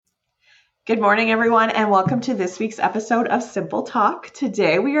Good morning, everyone, and welcome to this week's episode of Simple Talk.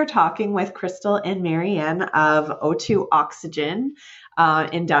 Today, we are talking with Crystal and Marianne of O2 Oxygen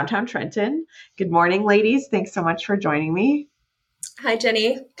in downtown Trenton. Good morning, ladies. Thanks so much for joining me. Hi,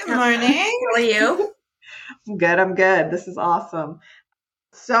 Jenny. Good morning. How are you? I'm good. This is awesome.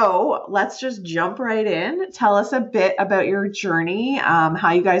 So let's just jump right in. Tell us a bit about your journey,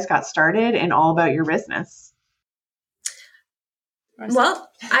 how you guys got started, and all about your business. Well,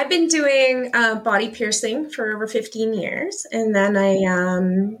 I've been doing body piercing for over 15 years. And then I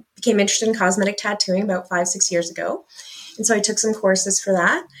became interested in cosmetic tattooing about 5-6 years ago. And so I took some courses for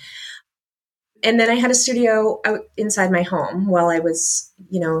that. And then I had a studio out inside my home while I was,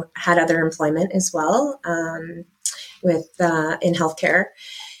 had other employment as well with in healthcare.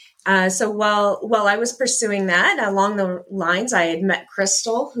 So while I was pursuing that, along the lines, I had met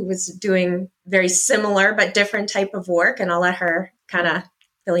Crystal, who was doing very similar but different type of work, and I'll let her kind of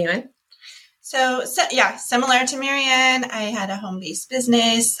fill you in. So similar to Marianne, I had a home-based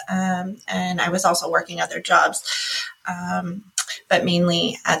business, and I was also working other jobs, but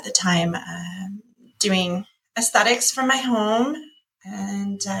mainly at the time doing aesthetics for my home.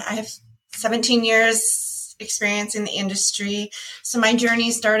 And I have 17 years experience in the industry. So my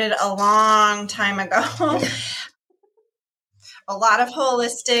journey started a long time ago. A lot of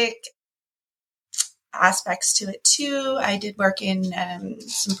holistic aspects to it too. I did work in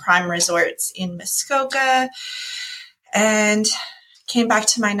some prime resorts in Muskoka and came back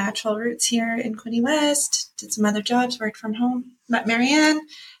to my natural roots here in Quinte West, did some other jobs, worked from home, met Marianne.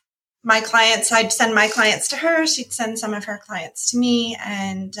 My clients, I'd send my clients to her. She'd send some of her clients to me.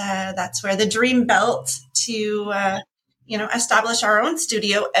 And that's where the dream built to, establish our own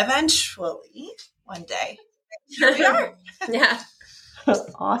studio eventually one day. Here we are. Yeah.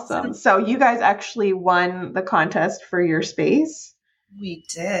 Awesome. So you guys actually won the contest for your space? We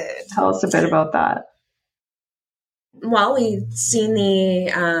did. Tell us a bit about that. Well, we've seen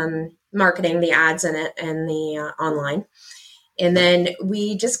the marketing, the ads in it, and the online. And then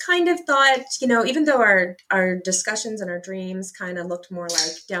we just kind of thought, even though our discussions and our dreams kind of looked more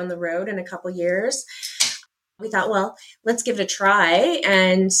like down the road in a couple years, we thought, well, let's give it a try.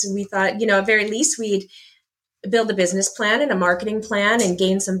 And we thought, at very least we'd build a business plan and a marketing plan and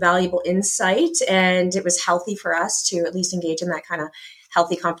gain some valuable insight. And it was healthy for us to at least engage in that kind of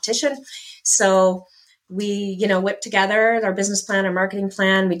healthy competition. So we, whipped together our business plan, our marketing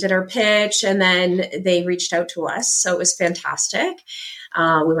plan. We did our pitch, and then they reached out to us. So it was fantastic.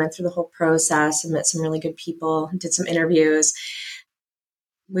 We went through the whole process and met some really good people, did some interviews.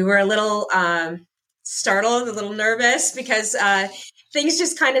 We were a little startled, a little nervous because things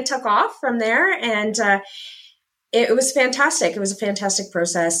just kind of took off from there. And it was fantastic. It was a fantastic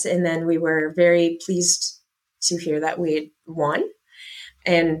process. And then we were very pleased to hear that we had won.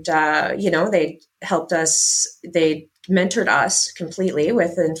 And, they helped us, they mentored us completely in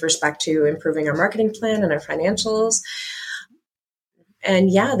respect to improving our marketing plan and our financials.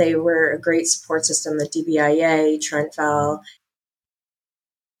 And they were a great support system, the DBIA, Trentval,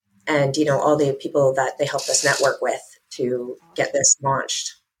 and, all the people that they helped us network with to get this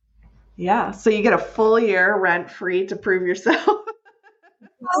launched. Yeah. So you get a full year rent-free to prove yourself.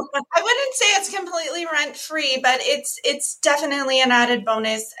 Well, I wouldn't say it's completely rent-free, but it's definitely an added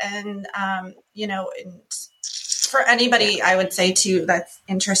bonus. And, for anybody, I would say too, that's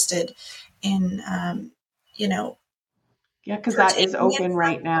interested in, Yeah, because that is open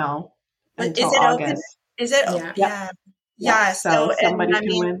right now until is it August. Open? Is it? Yeah. Yeah. So somebody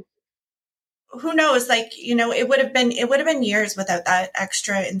can win. Who knows? It would have been years without that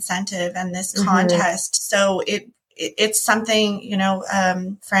extra incentive and this contest. So it's something,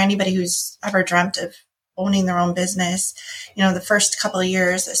 for anybody who's ever dreamt of owning their own business, the first couple of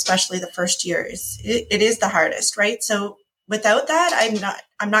years, especially the first year it is the hardest, right? So without that,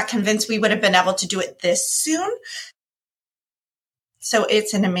 I'm not convinced we would have been able to do it this soon. So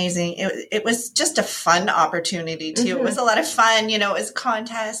it's an amazing, it was just a fun opportunity too. It was a lot of fun, it was a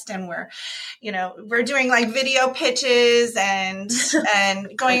contest, and we're doing like video pitches and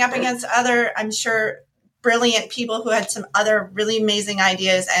going up against other, I'm sure, brilliant people who had some other really amazing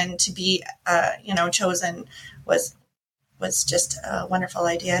ideas, and to be, chosen was just a wonderful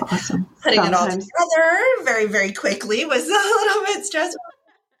idea. Awesome. Putting it all together very, very quickly was a little bit stressful.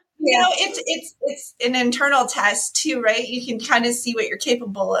 It's an internal test too, right? You can kind of see what you're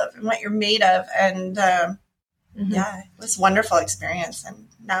capable of and what you're made of. And it was a wonderful experience. And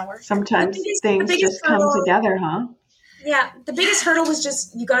now we're sometimes things just come together, huh? Yeah. The biggest hurdle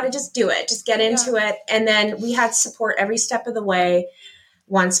was you got to just do it, just get into it. And then we had support every step of the way.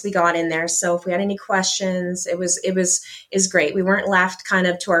 once we got in there. So if we had any questions, it was great. We weren't left kind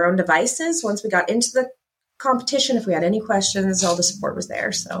of to our own devices. Once we got into the competition, if we had any questions, all the support was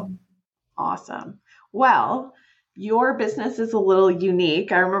there. So awesome. Well, your business is a little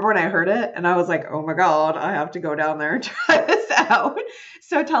unique. I remember when I heard it and I was like, oh my God, I have to go down there and try this out.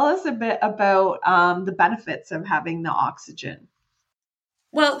 So tell us a bit about the benefits of having the oxygen.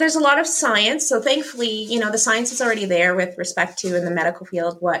 Well, there's a lot of science. So thankfully, the science is already there with respect to in the medical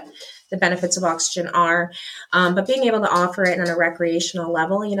field what the benefits of oxygen are. But being able to offer it on a recreational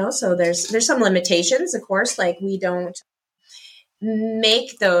level, so there's some limitations, of course, like we don't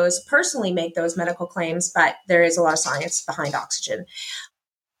personally make those medical claims, but there is a lot of science behind oxygen.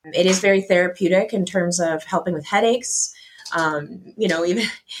 It is very therapeutic in terms of helping with headaches, even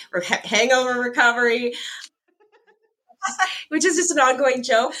hangover recovery, which is just an ongoing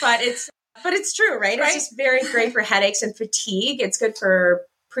joke, but it's true, right? It's just very great for headaches and fatigue. It's good for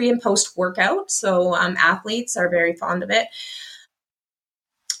pre and post workout. So athletes are very fond of it.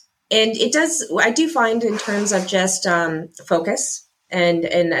 And I do find in terms of just focus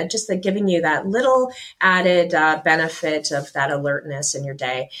and just giving you that little added benefit of that alertness in your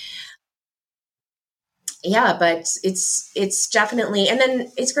day. Yeah, but it's definitely, and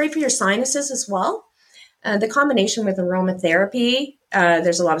then it's great for your sinuses as well. The combination with aromatherapy,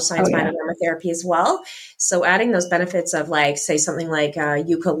 there's a lot of science behind aromatherapy as well. So adding those benefits of say something like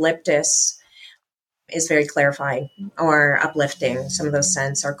eucalyptus is very clarifying or uplifting. Some of those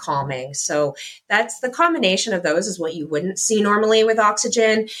scents are calming. So that's the combination of those is what you wouldn't see normally with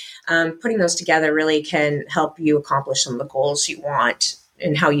oxygen. Putting those together really can help you accomplish some of the goals you want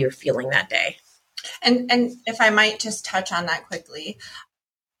and how you're feeling that day. And if I might just touch on that quickly.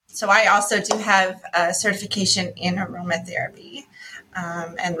 So I also do have a certification in aromatherapy.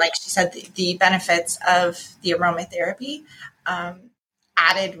 And like she said, the benefits of the aromatherapy,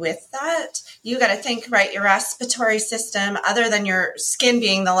 added with that, you got to think, right, your respiratory system, other than your skin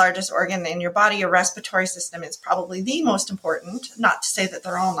being the largest organ in your body, your respiratory system is probably the most important. Not to say that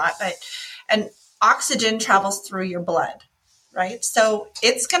they're all not, and oxygen travels through your blood, right? So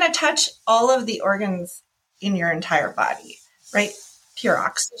it's going to touch all of the organs in your entire body, right? Pure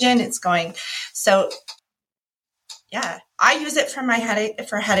oxygen, it's going. So yeah, I use it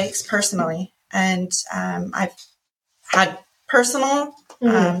for headaches personally. And I've had personal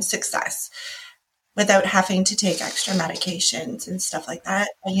success without having to take extra medications and stuff like that.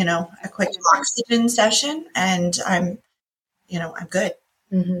 A quick oxygen session and I'm good.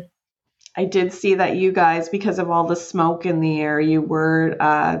 Mm-hmm. I did see that you guys, because of all the smoke in the air, you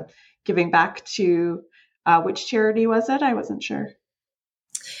were giving back to which charity was it? I wasn't sure.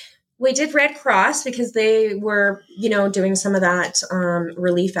 We did Red Cross because they were, doing some of that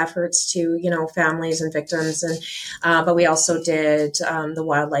relief efforts to, families and victims. And but we also did the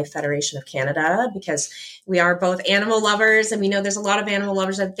Wildlife Federation of Canada because we are both animal lovers and we know there's a lot of animal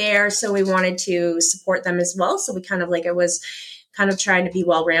lovers out there. So we wanted to support them as well. So we kind of it was kind of trying to be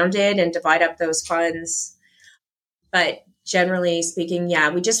well-rounded and divide up those funds. But generally speaking,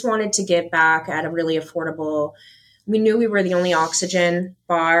 we just wanted to give back at a really affordable. We knew we were the only oxygen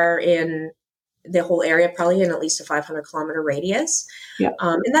bar in the whole area, probably in at least a 500-kilometer radius. Yeah.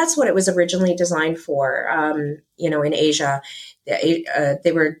 And that's what it was originally designed for. In Asia,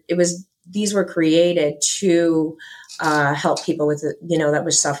 these were created to help people with, that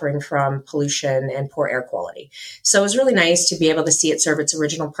was suffering from pollution and poor air quality. So it was really nice to be able to see it serve its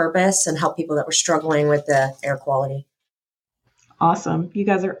original purpose and help people that were struggling with the air quality. Awesome. You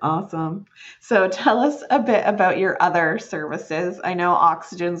guys are awesome. So tell us a bit about your other services. I know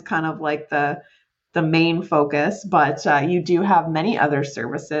oxygen's kind of like the main focus, but you do have many other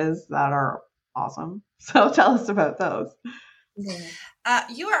services that are awesome. So tell us about those.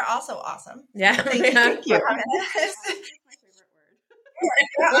 You are also awesome. Yeah. Thank you. Awesome.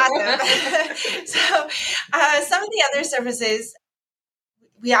 So some of the other services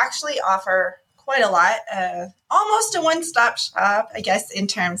we actually offer quite a lot, almost a one-stop shop, I guess, in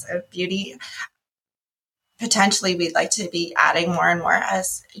terms of beauty. Potentially, we'd like to be adding more and more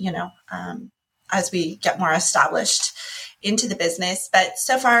as we get more established into the business. But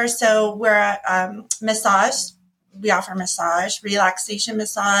so far, we're massage. We offer massage, relaxation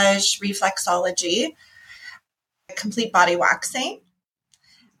massage, reflexology, complete body waxing,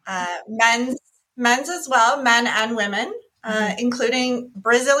 men's as well, men and women. Including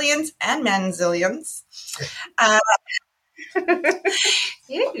Brazilians and Manzilians.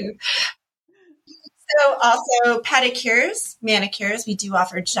 So also pedicures, manicures. We do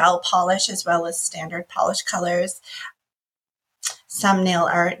offer gel polish as well as standard polish colors. Some nail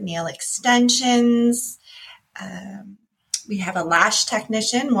art, nail extensions, We have a lash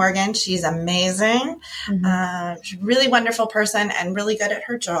technician, Morgan. She's amazing. She's a really wonderful person and really good at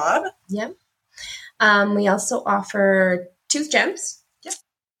her job. Yep. We also offer tooth gems. Yep.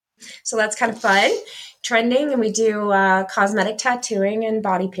 So that's kind of fun, trending. And we do cosmetic tattooing and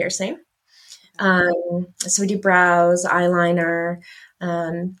body piercing. So we do brows, eyeliner,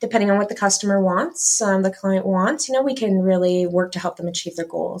 depending on what the customer wants, the client wants. We can really work to help them achieve their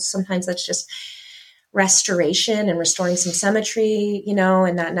goals. Sometimes that's just restoration and restoring some symmetry,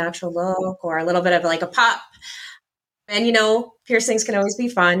 and that natural look, or a little bit of like a pop. And, piercings can always be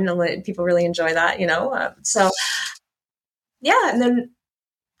fun. People really enjoy that, so yeah. And then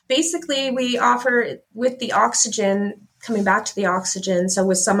basically we offer with the oxygen, coming back to the oxygen. So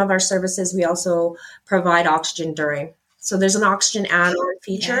with some of our services, we also provide oxygen during. So there's an oxygen add-on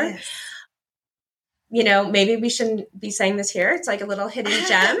feature. Yes. Maybe we shouldn't be saying this here. It's like a little hidden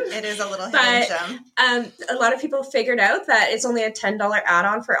gem. It is a little hidden gem. A lot of people figured out that it's only a $10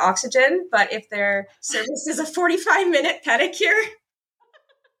 add-on for oxygen, but if their service is a 45-minute pedicure,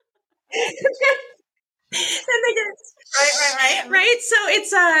 then they get right. So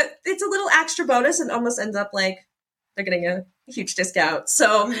it's a little extra bonus, and almost ends up like they're getting a huge discount.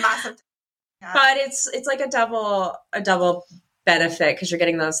 So massive. Yeah. But it's like a double benefit, because you're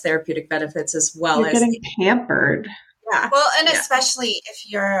getting those therapeutic benefits as well. You're getting pampered. Yeah. Well, and especially if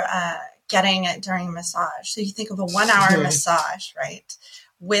you're getting it during a massage. So you think of a 1-hour massage, right,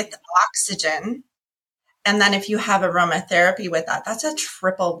 with oxygen. And then if you have aromatherapy with that, that's a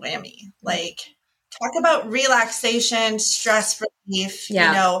triple whammy. Like, talk about relaxation, stress relief,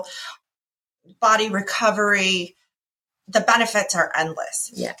 body recovery. The benefits are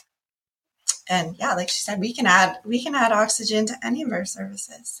endless. Yeah. And like she said, we can add oxygen to any of our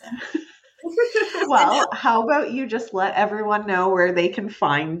services. So. Well, how about you just let everyone know where they can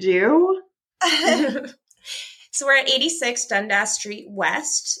find you? So we're at 86 Dundas Street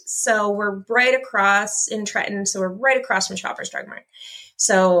West. So we're right across in Trenton. So we're right across from Shoppers Drug Mart.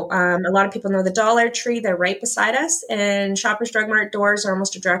 So a lot of people know the Dollar Tree. They're right beside us. And Shoppers Drug Mart doors are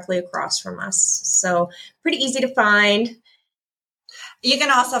almost directly across from us. So pretty easy to find. You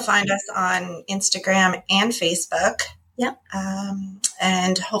can also find us on Instagram and Facebook. Yep.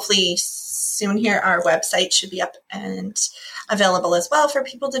 And hopefully soon here, our website should be up and available as well for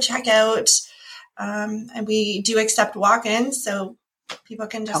people to check out. And we do accept walk-ins, so people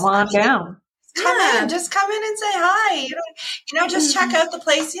can just come on down. Just come in and say hi. Just check out the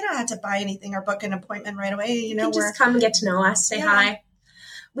place. You don't have to buy anything or book an appointment right away. You just come and get to know us, say hi.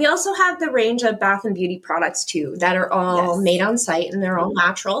 We also have the range of bath and beauty products too that are all made on site, and they're all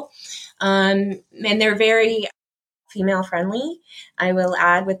natural. And they're very female friendly. I will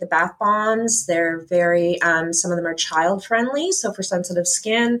add with the bath bombs, they're very, some of them are child friendly. So for sensitive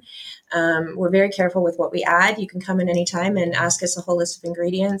skin, we're very careful with what we add. You can come in anytime and ask us a whole list of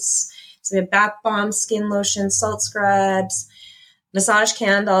ingredients. So we have bath bombs, skin lotion, salt scrubs, massage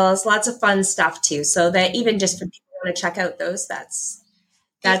candles, lots of fun stuff too. So that even just for people who want to check out those, that's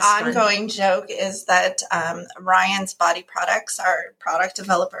the ongoing joke is that Ryan's Body Products, our product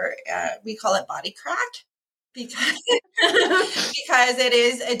developer, we call it Body Crack because it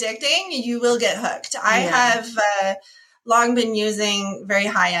is addicting. You will get hooked. I have long been using very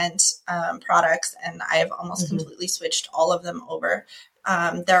high-end products, and I have almost completely switched all of them over.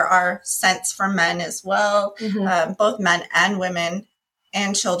 There are scents for men as well, both men and women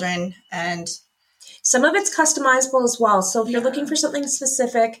and children, and some of it's customizable as well. So if you're looking for something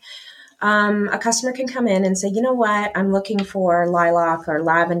specific, a customer can come in and say, you know what, I'm looking for lilac or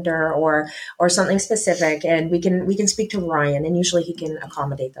lavender or something specific. And we can speak to Ryan, and usually he can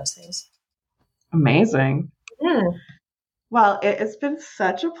accommodate those things. Amazing. Well, it's been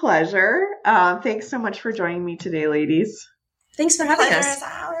such a pleasure. Thanks so much for joining me today, ladies. Thanks for having us. Pleasure is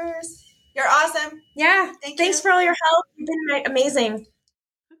ours. You're awesome. Yeah. Thanks for all your help. You've been amazing.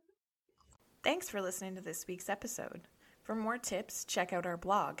 Thanks for listening to this week's episode. For more tips, check out our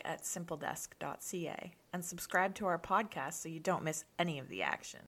blog at simpledesk.ca and subscribe to our podcast so you don't miss any of the action.